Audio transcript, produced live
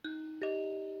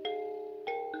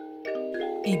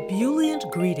Ebullient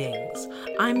greetings.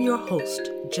 I'm your host,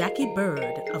 Jackie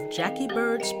Bird of Jackie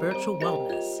Bird Spiritual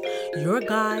Wellness, your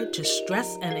guide to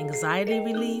stress and anxiety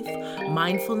relief,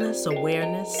 mindfulness,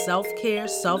 awareness, self-care,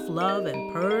 self-love,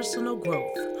 and personal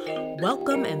growth.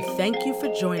 Welcome and thank you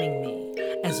for joining me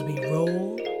as we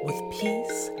roll with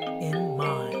peace in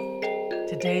mind.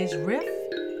 Today's riff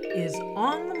is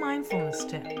on the mindfulness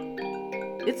tip.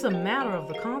 It's a matter of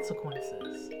the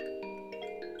consequences.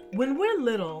 When we're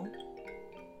little,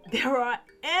 there are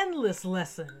endless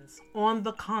lessons on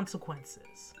the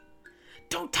consequences.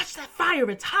 Don't touch that fire,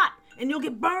 it's hot, and you'll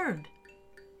get burned.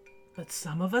 But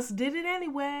some of us did it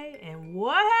anyway, and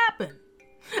what happened?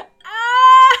 Ah,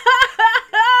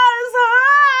 it's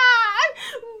hot!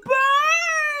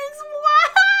 Burns!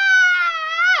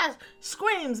 What?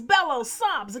 Screams, bellows,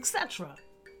 sobs, etc.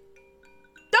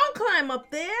 Don't climb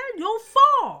up there, you'll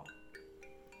fall.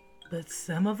 But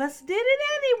some of us did it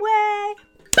anyway.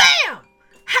 Bam!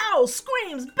 Howls,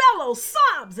 screams, bellows,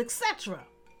 sobs, etc.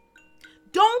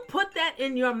 Don't put that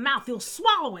in your mouth, you'll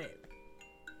swallow it.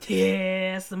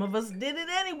 Yeah, some of us did it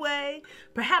anyway,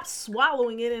 perhaps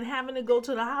swallowing it and having to go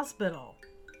to the hospital.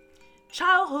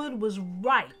 Childhood was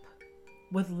ripe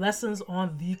with lessons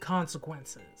on the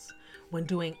consequences. When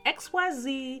doing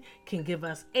XYZ can give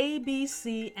us A, B,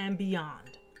 C, and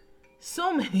beyond.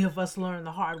 So many of us learned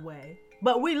the hard way,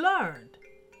 but we learned.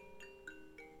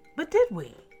 But did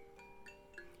we?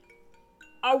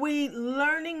 Are we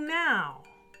learning now?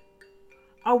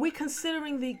 Are we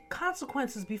considering the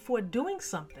consequences before doing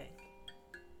something?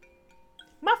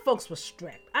 My folks were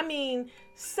strict.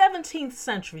 17th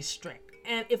century strict.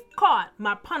 And if caught,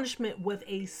 my punishment was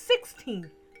a 16th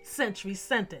century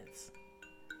sentence.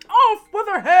 Off with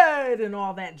her head and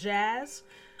all that jazz.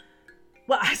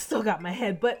 Well, I still got my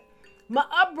head, but my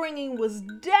upbringing was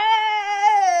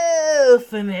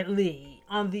definitely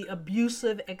on the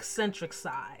abusive, eccentric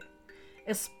side.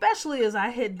 Especially as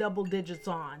I hit double digits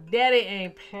on. Daddy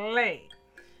ain't play.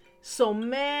 So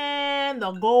man, the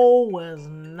goal was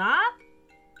not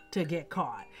to get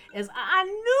caught, as I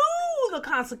knew the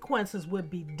consequences would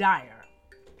be dire.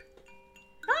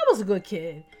 I was a good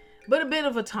kid, but a bit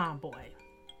of a tomboy.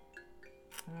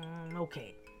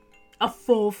 A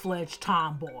full-fledged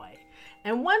tomboy.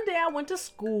 And one day I went to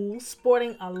school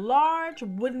sporting a large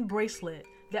wooden bracelet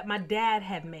that my dad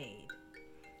had made.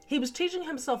 He was teaching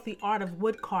himself the art of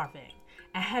wood carving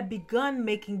and had begun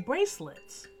making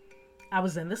bracelets. I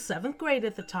was in the 7th grade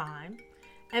at the time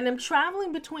and am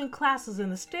traveling between classes in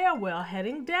the stairwell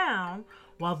heading down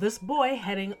while this boy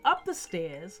heading up the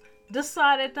stairs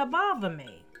decided to bother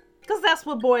me. Because that's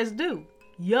what boys do,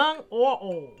 young or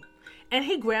old. And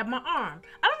he grabbed my arm.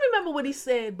 I don't remember what he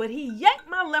said, but he yanked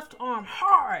my left arm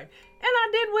hard and I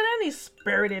did what any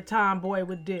spirited tomboy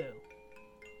would do.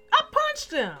 I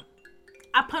punched him.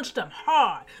 I punched him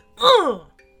hard.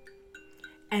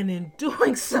 And in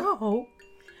doing so,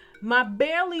 my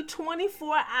barely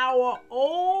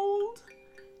 24-hour-old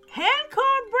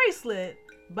hand-carved bracelet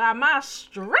by my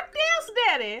strict-ass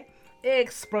daddy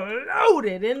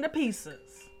exploded into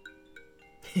pieces.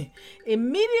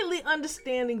 Immediately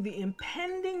understanding the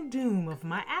impending doom of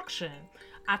my action,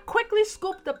 I quickly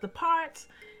scooped up the parts,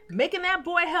 making that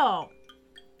boy help.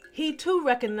 He too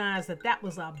recognized that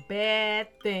was a bad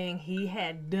thing he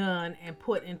had done and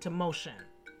put into motion.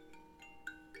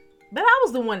 But I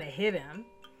was the one that hit him.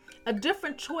 A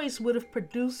different choice would have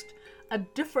produced a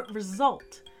different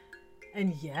result.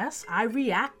 And yes, I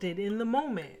reacted in the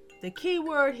moment. The key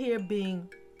word here being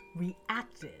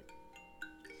reacted.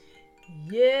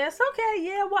 Yes, okay,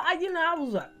 yeah, well, I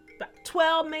was about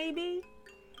 12 maybe.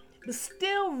 But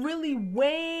still really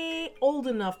way old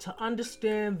enough to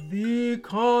understand the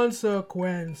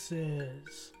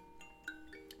consequences.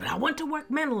 But I went to work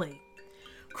mentally,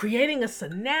 creating a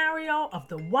scenario of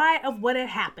the why of what had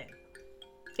happened.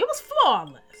 It was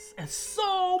flawless and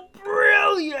so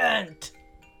brilliant.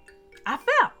 I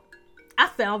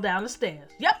fell down the stairs.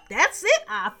 Yep, that's it.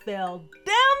 I fell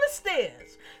down the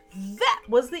stairs. That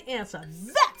was the answer.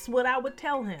 That's what I would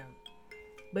tell him.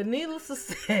 But needless to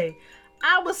say,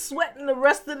 I was sweating the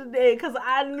rest of the day because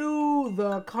I knew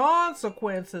the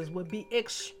consequences would be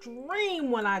extreme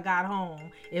when I got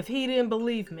home if he didn't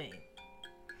believe me.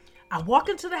 I walk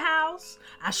into the house.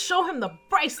 I show him the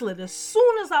bracelet as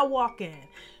soon as I walk in.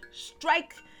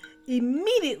 Strike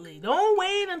immediately. Don't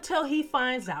wait until he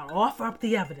finds out. Offer up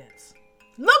the evidence.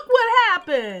 Look what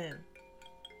happened.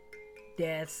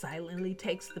 Dad silently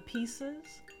takes the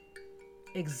pieces,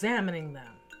 examining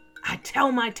them. I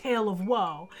tell my tale of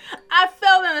woe. I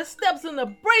fell down the steps and the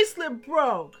bracelet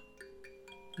broke.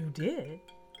 You did?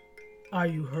 Are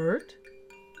you hurt?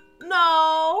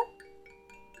 No.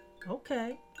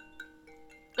 Okay.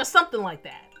 something like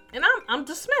that. And I'm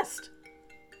dismissed.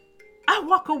 I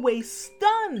walk away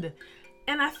stunned.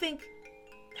 And I think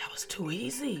that was too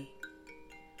easy.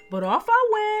 But off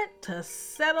I went to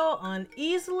settle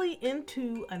uneasily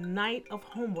into a night of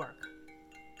homework.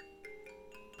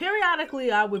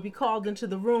 Periodically, I would be called into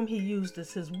the room he used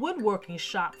as his woodworking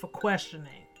shop for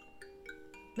questioning.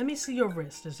 Let me see your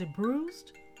wrist. Is it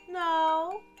bruised?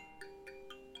 No.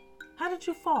 How did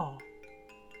you fall?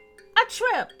 I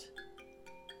tripped.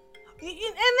 And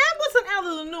that wasn't out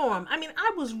of the norm. I mean,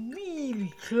 I was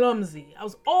really clumsy. I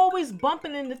was always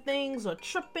bumping into things or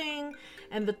tripping.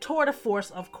 And the tour de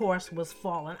force, of course, was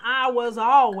falling. I was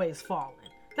always falling.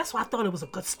 That's why I thought it was a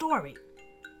good story.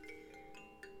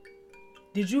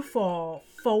 Did you fall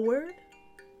forward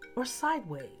or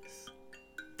sideways?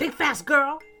 Think fast,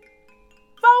 girl.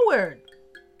 Forward.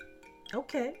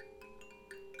 Okay.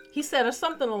 He said, or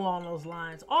something along those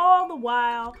lines, all the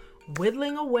while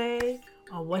whittling away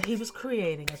on what he was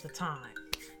creating at the time,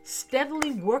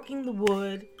 steadily working the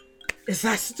wood as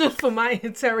I stood for my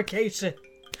interrogation,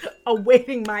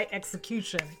 awaiting my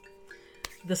execution.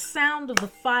 The sound of the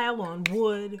file on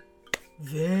wood,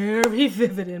 very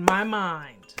vivid in my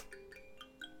mind.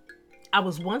 I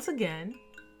was once again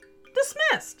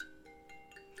dismissed.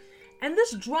 And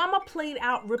this drama played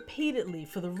out repeatedly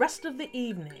for the rest of the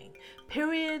evening,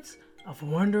 periods of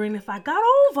wondering if I got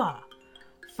over,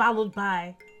 followed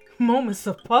by moments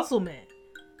of puzzlement.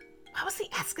 Why was he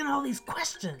asking all these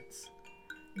questions?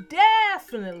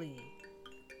 Definitely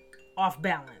off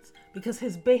balance, because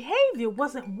his behavior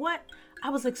wasn't what I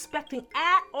was expecting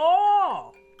at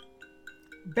all.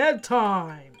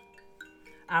 Bedtime.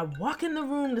 I walk in the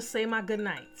room to say my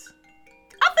goodnights.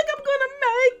 I think I'm gonna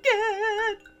make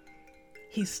it.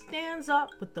 He stands up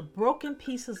with the broken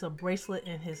pieces of bracelet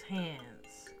in his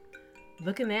hands,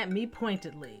 looking at me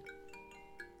pointedly.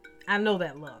 I know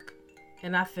that look,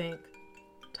 and I think,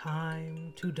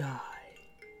 time to die.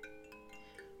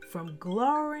 From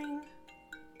glowering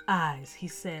eyes, he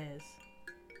says,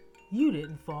 you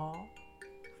didn't fall.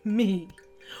 Me,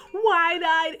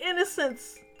 wide-eyed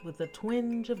innocence with a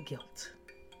twinge of guilt.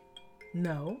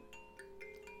 No,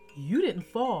 you didn't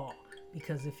fall,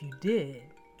 because if you did,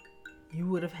 you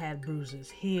would have had bruises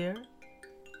here,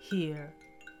 here,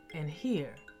 and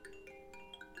here.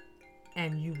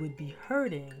 And you would be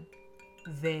hurting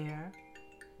there,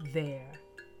 there,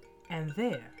 and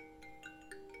there.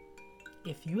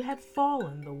 If you had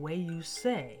fallen the way you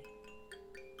say,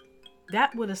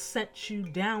 that would have sent you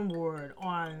downward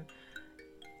on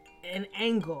an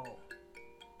angle,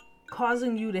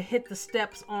 causing you to hit the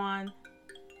steps on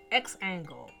X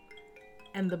angle,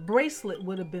 and the bracelet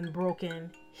would have been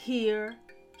broken here,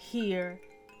 here,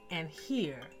 and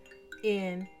here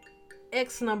in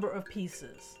X number of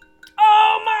pieces.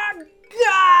 Oh my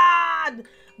God!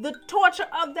 The torture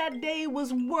of that day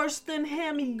was worse than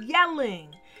him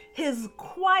yelling. His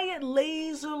quiet,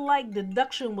 laser-like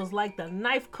deduction was like the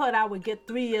knife cut I would get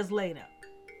 3 years later.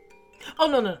 Oh,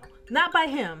 no. Not by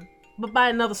him, but by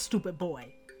another stupid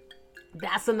boy.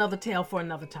 That's another tale for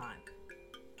another time.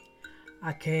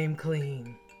 I came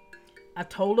clean. I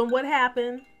told him what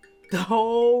happened, the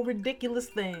whole ridiculous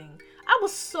thing. I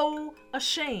was so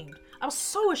ashamed.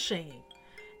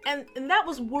 And that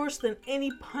was worse than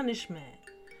any punishment.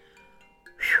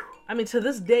 Whew. I mean, to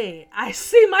this day, I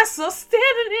see myself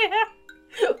standing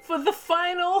here for the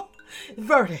final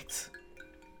verdict.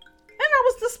 And I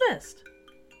was dismissed.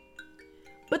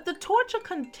 But the torture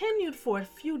continued for a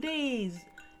few days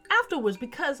afterwards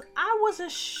because I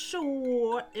wasn't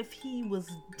sure if he was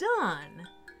done.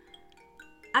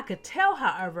 I could tell,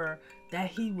 however, that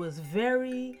he was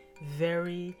very,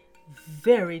 very,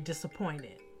 very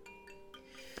disappointed.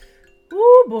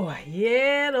 Ooh boy,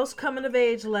 yeah, those coming of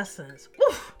age lessons.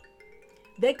 Oof.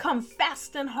 They come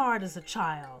fast and hard as a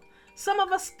child. Some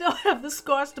of us still have the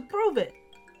scars to prove it.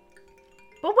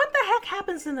 But what the heck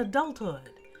happens in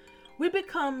adulthood? We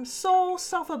become so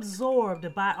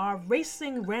self-absorbed by our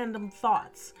racing random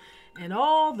thoughts and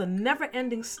all the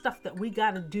never-ending stuff that we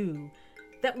gotta do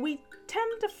that we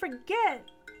tend to forget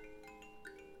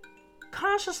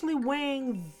consciously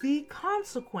weighing the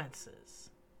consequences.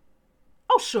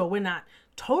 Oh, sure, we're not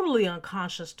totally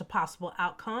unconscious to possible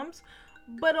outcomes,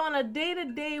 but on a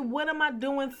day-to-day, what am I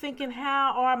doing, thinking,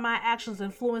 how are my actions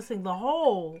influencing the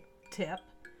whole tip?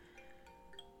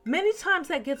 Many times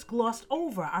that gets glossed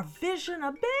over. Our vision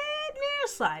a bit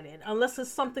nearsighted, unless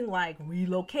it's something like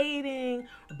relocating,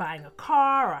 or buying a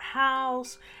car or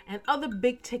house, and other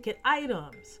big ticket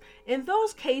items. In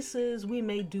those cases, we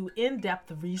may do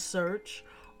in-depth research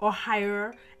or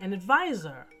hire an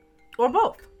advisor, or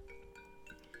both.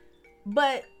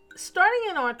 But starting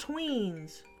in our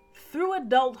tweens, through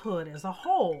adulthood as a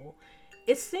whole,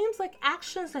 it seems like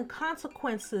actions and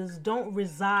consequences don't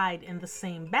reside in the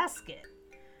same basket.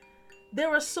 There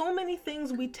are so many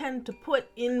things we tend to put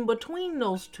in between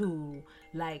those two,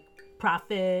 like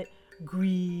profit,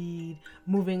 greed,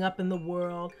 moving up in the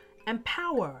world, and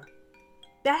power.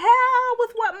 The hell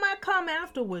with what might come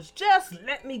afterwards. Just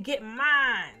let me get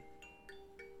mine.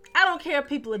 I don't care if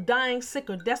people are dying, sick,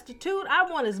 or destitute. I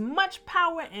want as much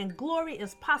power and glory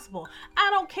as possible. I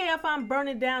don't care if I'm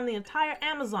burning down the entire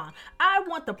Amazon. I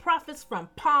want the profits from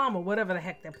Palm or whatever the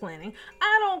heck they're planning.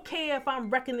 I don't care if I'm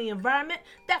wrecking the environment.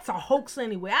 That's a hoax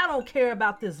anyway. I don't care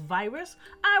about this virus.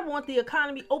 I want the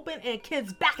economy open and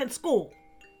kids back in school.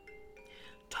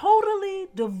 Totally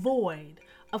devoid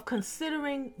of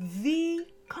considering the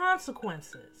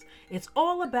consequences. It's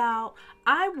all about,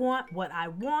 I want what I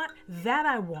want, that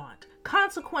I want.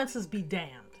 Consequences be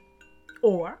damned.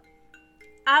 Or,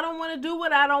 I don't want to do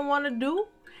what I don't want to do,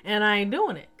 and I ain't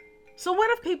doing it. So what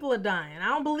if people are dying? I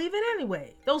don't believe it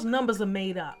anyway. Those numbers are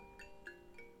made up.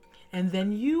 And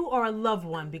then you or a loved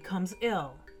one becomes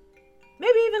ill.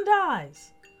 Maybe even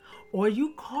dies. Or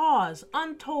you cause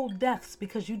untold deaths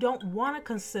because you don't want to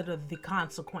consider the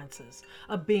consequences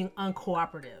of being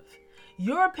uncooperative.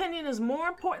 Your opinion is more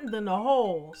important than the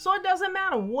whole, so it doesn't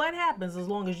matter what happens as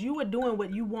long as you are doing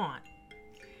what you want.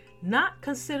 Not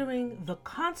considering the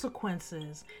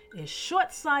consequences is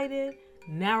short-sighted,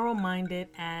 narrow-minded,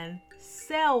 and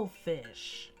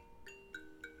selfish.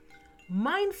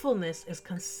 Mindfulness is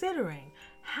considering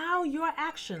how your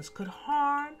actions could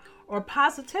harm or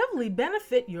positively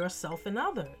benefit yourself and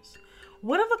others.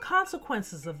 What are the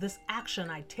consequences of this action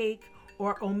I take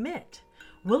or omit?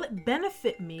 Will it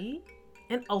benefit me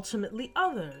and ultimately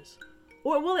others?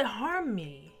 Or will it harm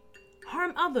me,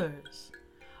 harm others?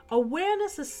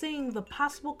 Awareness is seeing the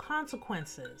possible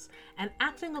consequences and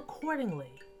acting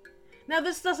accordingly. Now,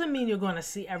 this doesn't mean you're going to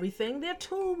see everything. There are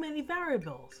too many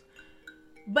variables.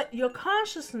 But your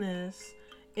consciousness,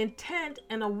 intent,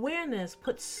 and awareness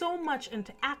put so much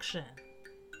into action.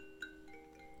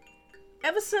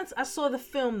 Ever since I saw the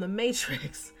film The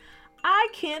Matrix, I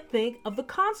can't think of the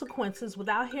consequences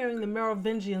without hearing the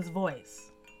Merovingian's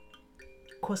voice.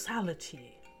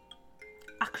 Causality,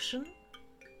 action,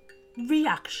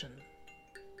 reaction,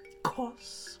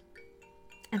 cause,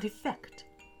 and effect.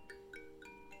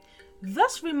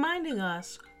 Thus reminding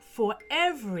us for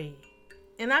every,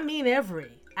 and I mean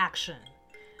every, action,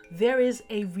 there is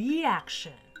a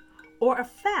reaction or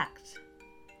effect.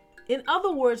 In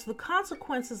other words, the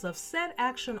consequences of said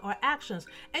action or actions.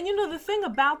 And you know, the thing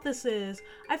about this is,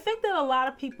 I think that a lot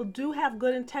of people do have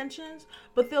good intentions,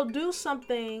 but they'll do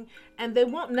something and they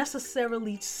won't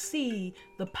necessarily see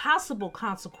the possible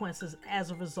consequences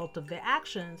as a result of their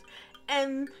actions.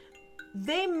 And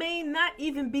they may not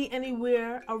even be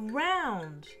anywhere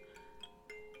around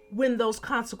when those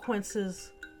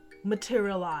consequences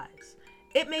materialize.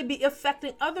 It may be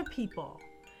affecting other people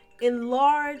in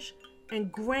large and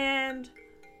grand,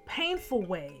 painful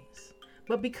ways.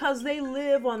 But because they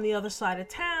live on the other side of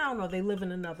town, or they live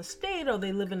in another state, or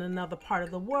they live in another part of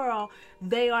the world,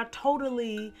 they are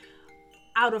totally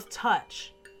out of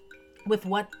touch with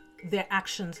what their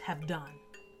actions have done.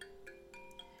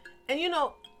 And you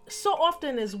know, so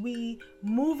often as we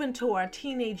move into our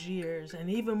teenage years, and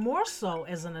even more so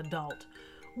as an adult,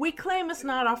 we claim it's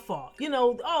not our fault. You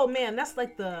know, oh man, that's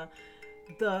like the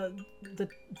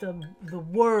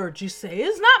word you say,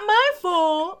 it's not my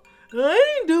fault,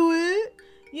 I didn't do it.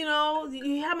 You know,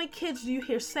 how many kids do you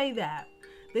hear say that?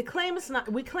 We claim it's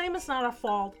not our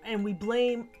fault, and we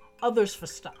blame others for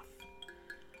stuff.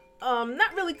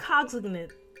 Not really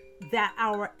cognizant that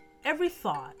our every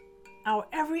thought, our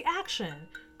every action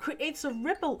creates a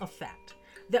ripple effect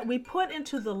that we put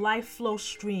into the life flow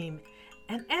stream,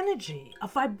 an energy, a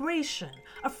vibration,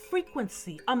 a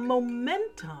frequency, a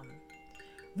momentum.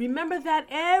 Remember that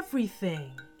everything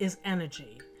is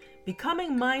energy.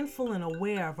 Becoming mindful and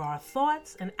aware of our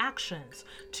thoughts and actions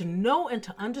to know and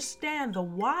to understand the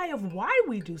why of why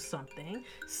we do something,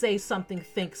 say something,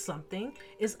 think something,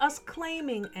 is us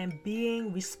claiming and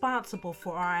being responsible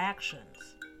for our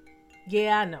actions.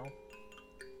 Yeah, I know.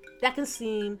 That can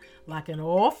seem like an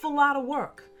awful lot of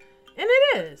work. And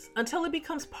it is, until it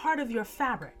becomes part of your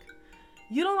fabric.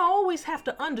 You don't always have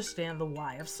to understand the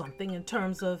why of something in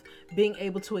terms of being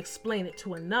able to explain it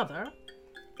to another.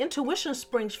 Intuition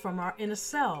springs from our inner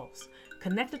selves,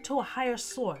 connected to a higher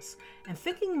source, and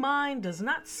thinking mind does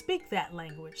not speak that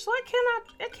language, so it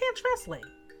can't translate.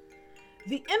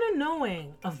 The inner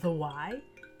knowing of the why,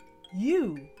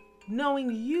 you, knowing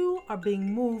you are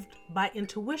being moved by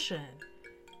intuition,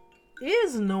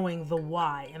 is knowing the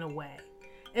why in a way.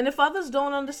 And if others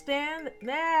don't understand,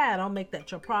 don't make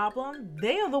that your problem.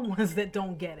 They are the ones that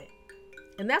don't get it.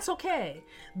 And that's okay.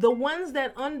 The ones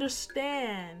that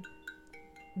understand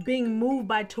being moved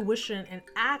by tuition and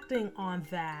acting on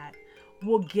that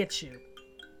will get you.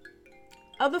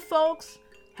 Other folks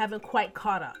haven't quite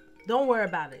caught up. Don't worry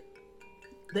about it.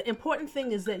 The important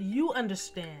thing is that you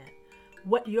understand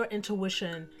what your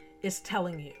intuition is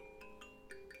telling you.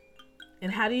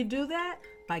 And how do you do that?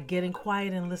 By getting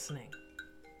quiet and listening.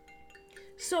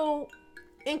 So,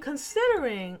 in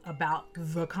considering about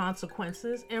the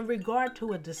consequences in regard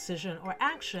to a decision or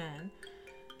action,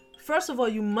 first of all,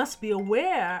 you must be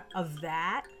aware of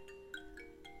that,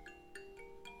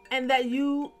 and that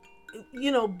you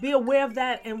be aware of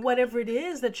that and whatever it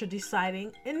is that you're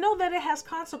deciding, and know that it has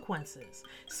consequences.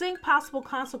 Seeing possible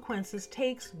consequences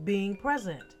takes being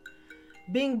present.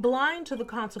 Being blind to the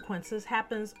consequences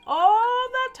happens all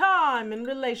the time in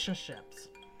relationships.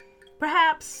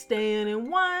 Perhaps staying in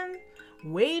one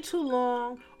way too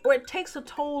long, or it takes a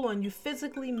toll on you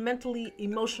physically, mentally,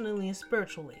 emotionally, and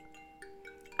spiritually.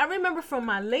 I remember from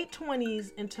my late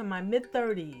 20s into my mid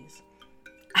 30s,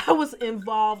 I was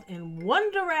involved in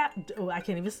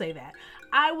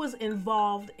I was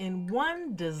involved in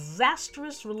one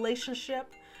disastrous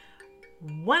relationship,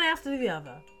 one after the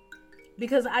other,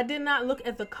 because I did not look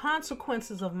at the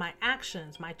consequences of my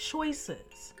actions, my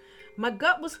choices. My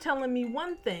gut was telling me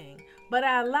one thing, but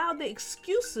I allowed the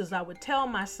excuses I would tell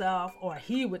myself, or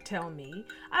he would tell me,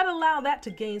 I'd allow that to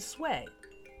gain sway.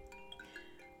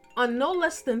 On no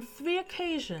less than 3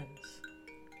 occasions,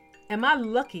 am I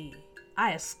lucky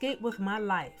I escaped with my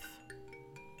life.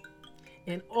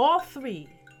 In all 3,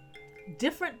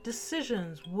 different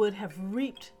decisions would have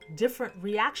reaped different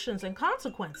reactions and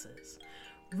consequences.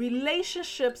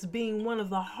 Relationships being one of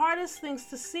the hardest things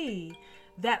to see,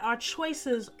 that our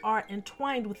choices are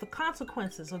entwined with the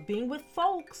consequences of being with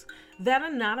folks that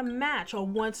are not a match, or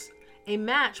once a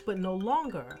match but no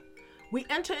longer. We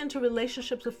enter into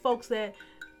relationships with folks that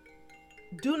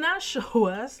do not show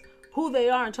us who they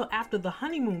are until after the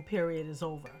honeymoon period is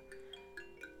over.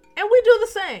 And we do the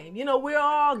same. We're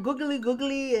all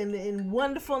googly and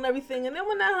wonderful and everything. And then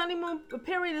when that honeymoon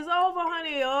period is over,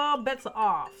 honey, all bets are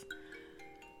off.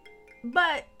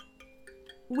 But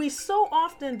we so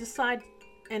often decide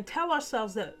and tell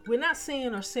ourselves that we're not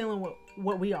seeing or feeling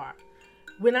what we are.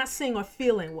 We're not seeing or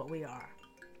feeling what we are.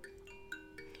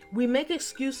 We make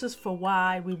excuses for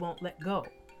why we won't let go.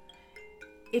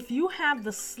 If you have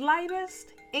the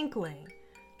slightest inkling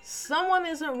someone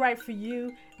isn't right for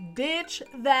you, ditch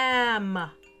them,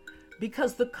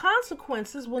 because the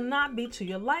consequences will not be to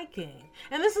your liking.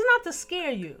 And this is not to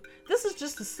scare you. This is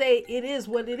just to say it is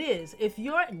what it is. If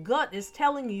your gut is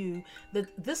telling you that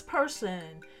this person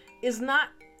is not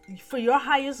for your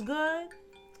highest good,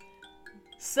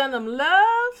 send them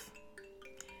love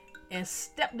and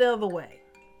step the other way.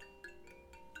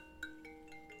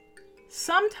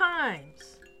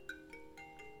 Sometimes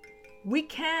we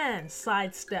can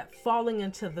sidestep falling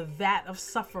into the vat of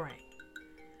suffering.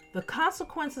 The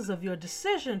consequences of your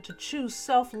decision to choose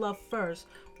self-love first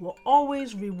will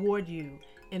always reward you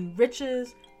in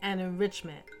riches and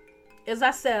enrichment. As I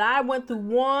said, I went through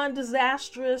one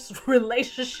disastrous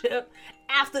relationship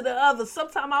after the other.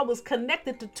 Sometimes I was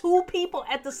connected to 2 people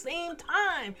at the same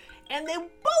time, and they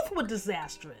both were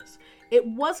disastrous. It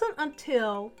wasn't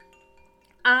until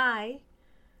I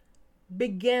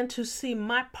began to see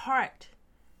my part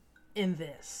in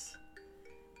this,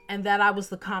 and that I was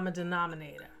the common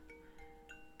denominator.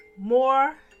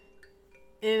 More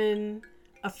in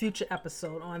a future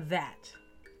episode on that.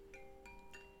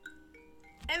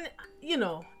 And,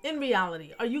 in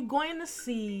reality, are you going to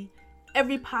see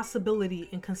every possibility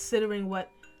in considering what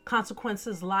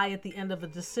consequences lie at the end of a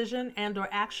decision and or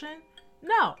action?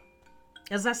 No.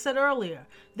 As I said earlier,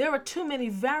 there are too many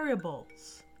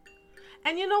variables.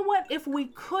 And you know what? If we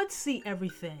could see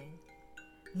everything,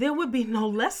 there would be no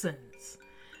lessons.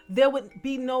 There would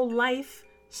be no life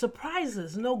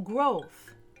surprises, no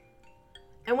growth.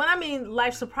 And when I mean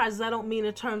life surprises, I don't mean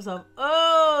in terms of,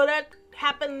 that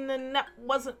happened and that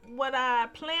wasn't what I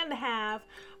planned to have.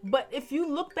 But if you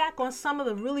look back on some of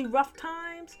the really rough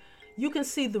times, you can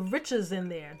see the riches in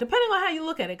there, depending on how you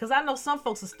look at it. Because I know some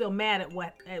folks are still mad at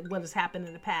what has happened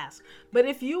in the past. But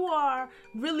if you are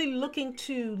really looking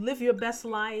to live your best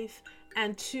life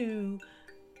and to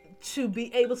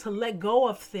be able to let go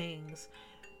of things,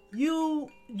 your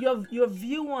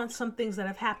view on some things that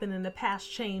have happened in the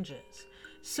past changes.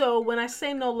 So when I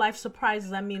say no life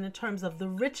surprises, I mean in terms of the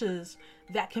riches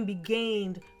that can be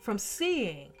gained from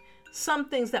seeing some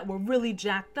things that were really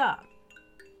jacked up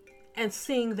and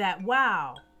seeing that,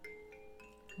 wow,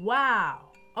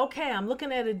 Okay, I'm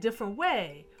looking at it a different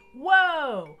way.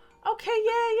 Whoa. Okay,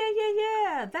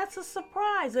 yeah. That's a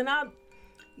surprise. And I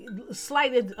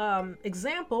slight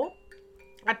example,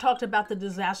 I talked about the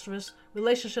disastrous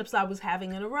relationships I was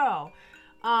having in a row.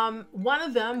 One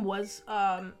of them was,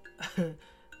 I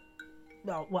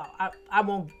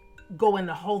won't go in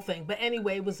the whole thing, but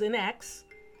anyway, it was an ex,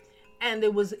 and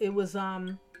it was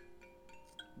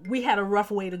we had a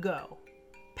rough way to go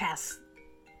past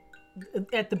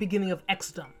at the beginning of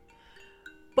exdom.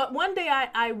 But one day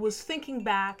I was thinking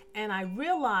back and I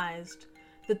realized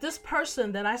that this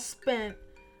person that I spent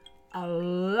a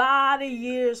lot of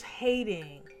years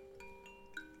hating,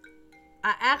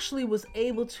 I actually was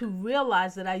able to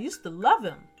realize that I used to love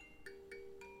him.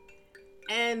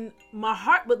 And my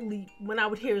heart would leap when I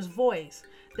would hear his voice.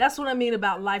 That's what I mean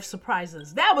about life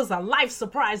surprises. That was a life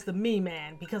surprise to me,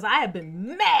 man, because I had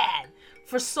been mad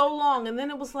for so long. And then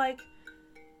it was like,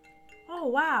 oh,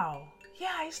 wow.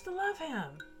 Yeah, I used to love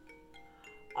him.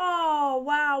 Oh,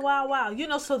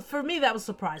 wow. So for me, that was a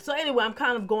surprise. So anyway, I'm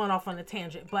kind of going off on a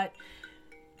tangent. But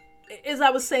as I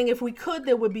was saying, if we could,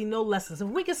 there would be no lessons. If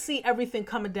we could see everything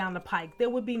coming down the pike, there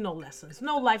would be no lessons,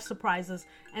 no life surprises,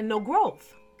 and no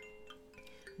growth.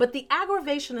 But the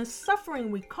aggravation and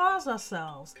suffering we cause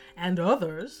ourselves and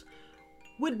others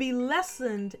would be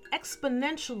lessened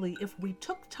exponentially if we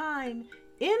took time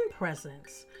in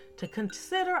presence to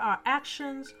consider our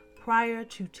actions prior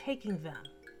to taking them.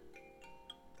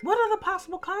 What are the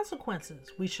possible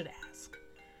consequences, we should ask?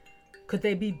 Could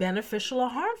they be beneficial or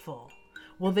harmful?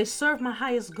 Will they serve my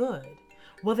highest good?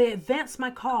 Will they advance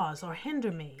my cause or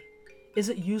hinder me? Is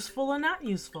it useful or not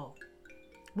useful?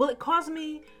 Will it cause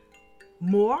me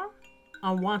more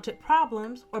unwanted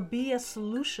problems or be a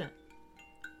solution?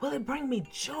 Will it bring me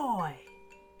joy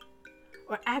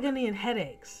or agony and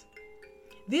headaches?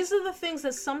 These are the things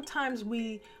that sometimes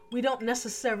we don't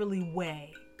necessarily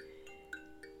weigh.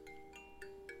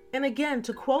 And again,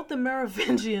 to quote the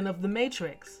Merovingian of the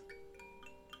Matrix,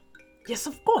 yes,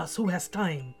 of course, who has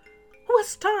time? Who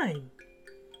has time?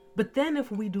 But then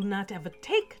if we do not ever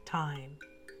take time,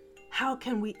 how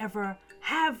can we ever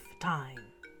have time?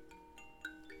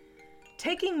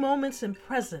 Taking moments in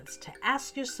presence to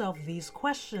ask yourself these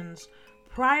questions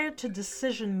prior to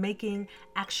decision-making,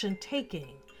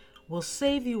 action-taking will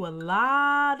save you a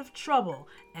lot of trouble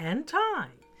and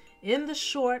time in the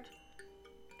short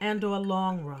and or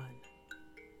long run.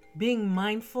 Being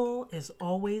mindful is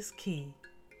always key.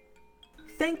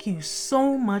 Thank you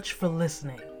so much for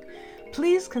listening.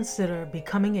 Please consider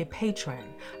becoming a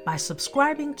patron by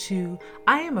subscribing to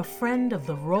I Am a Friend of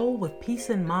the Roll with Peace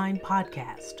in Mind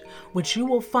podcast, which you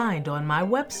will find on my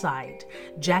website,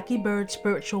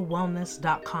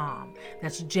 JackieBirdSpiritualWellness.com.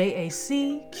 That's JackieBird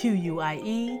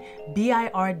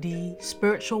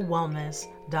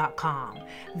spiritualwellness.com.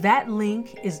 That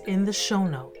link is in the show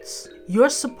notes. Your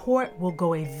support will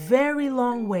go a very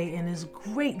long way and is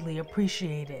greatly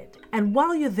appreciated. And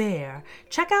while you're there,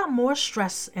 check out more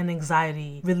stress and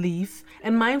anxiety relief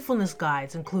and mindfulness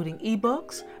guides, including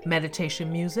ebooks, meditation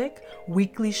music,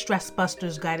 weekly Stress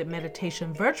Busters guided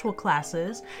meditation virtual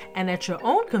classes, and at your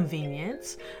own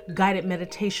convenience, guided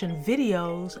meditation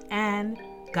videos and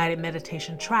guided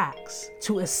meditation tracks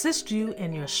to assist you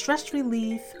in your stress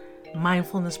relief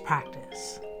mindfulness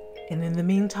practice. And in the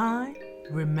meantime,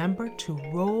 remember to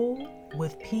roll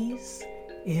with peace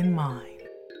in mind.